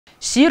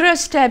Serious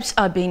steps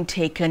are being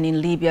taken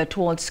in Libya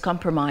towards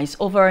compromise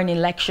over an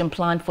election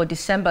planned for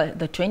December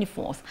the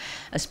 24th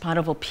as part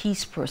of a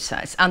peace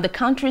process. And the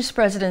country's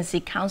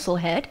Presidency Council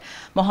head,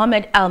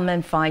 Mohamed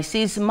Al-Menfai,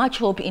 sees much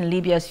hope in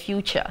Libya's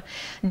future.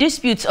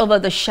 Disputes over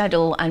the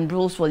schedule and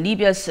rules for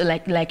Libya's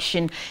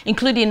election,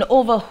 including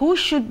over who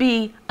should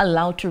be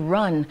allowed to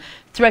run,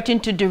 threaten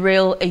to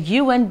derail a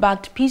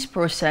UN-backed peace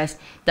process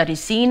that is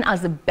seen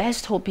as the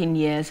best hope in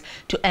years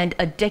to end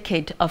a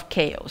decade of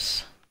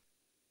chaos.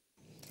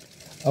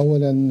 We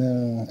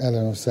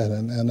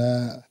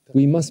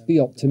must be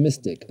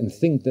optimistic and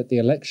think that the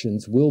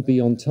elections will be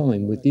on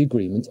time with the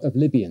agreement of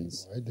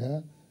Libyans.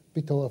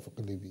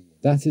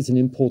 That is an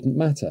important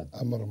matter.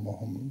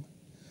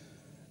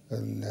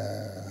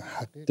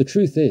 The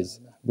truth is,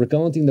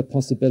 regarding the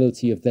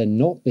possibility of there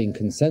not being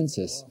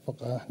consensus,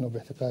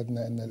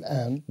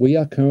 we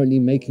are currently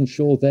making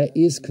sure there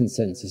is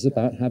consensus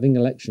about having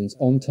elections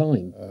on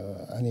time.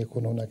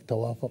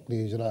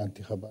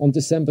 On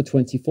December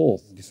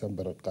 24th,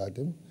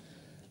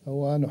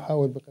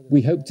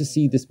 we hope to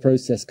see this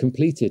process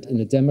completed in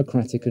a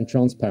democratic and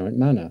transparent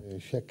manner,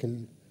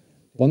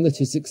 one that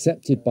is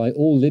accepted by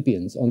all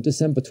Libyans on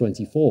December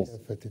 24th,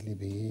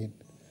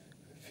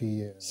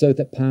 so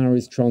that power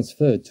is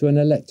transferred to an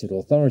elected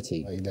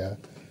authority.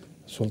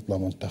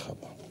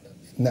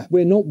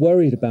 We're not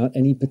worried about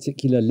any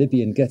particular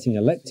Libyan getting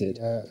elected.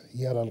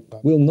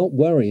 We'll not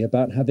worry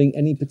about having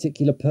any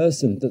particular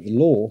person that the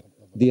law,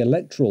 the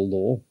electoral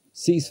law,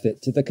 sees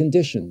fit to the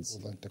conditions.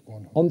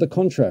 On the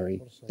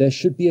contrary, there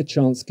should be a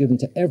chance given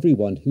to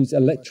everyone whose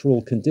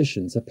electoral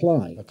conditions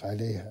apply,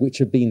 which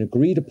have been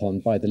agreed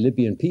upon by the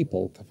Libyan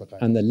people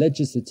and the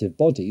legislative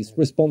bodies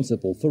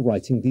responsible for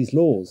writing these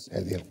laws.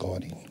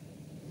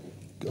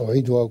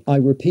 I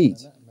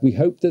repeat, we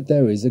hope that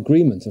there is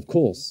agreement, of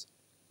course.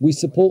 We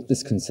support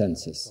this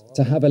consensus,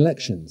 to have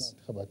elections.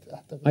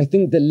 I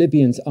think that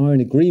Libyans are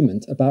in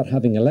agreement about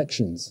having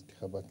elections.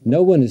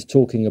 No one is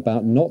talking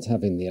about not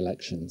having the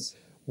elections.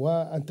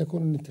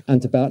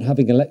 And about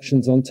having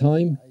elections on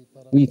time,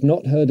 we've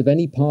not heard of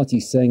any party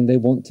saying they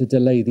want to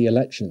delay the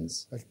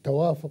elections.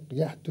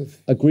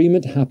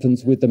 Agreement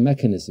happens with the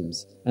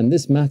mechanisms, and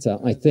this matter,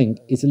 I think,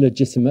 is a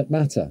legitimate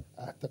matter.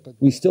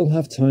 We still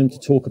have time to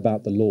talk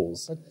about the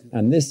laws,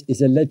 and this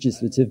is a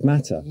legislative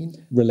matter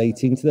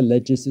relating to the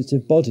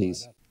legislative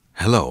bodies.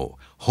 Hello,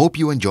 hope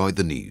you enjoyed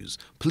the news.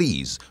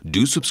 Please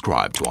do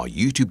subscribe to our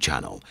YouTube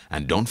channel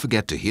and don't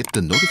forget to hit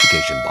the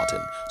notification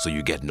button so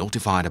you get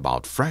notified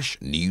about fresh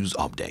news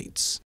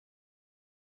updates.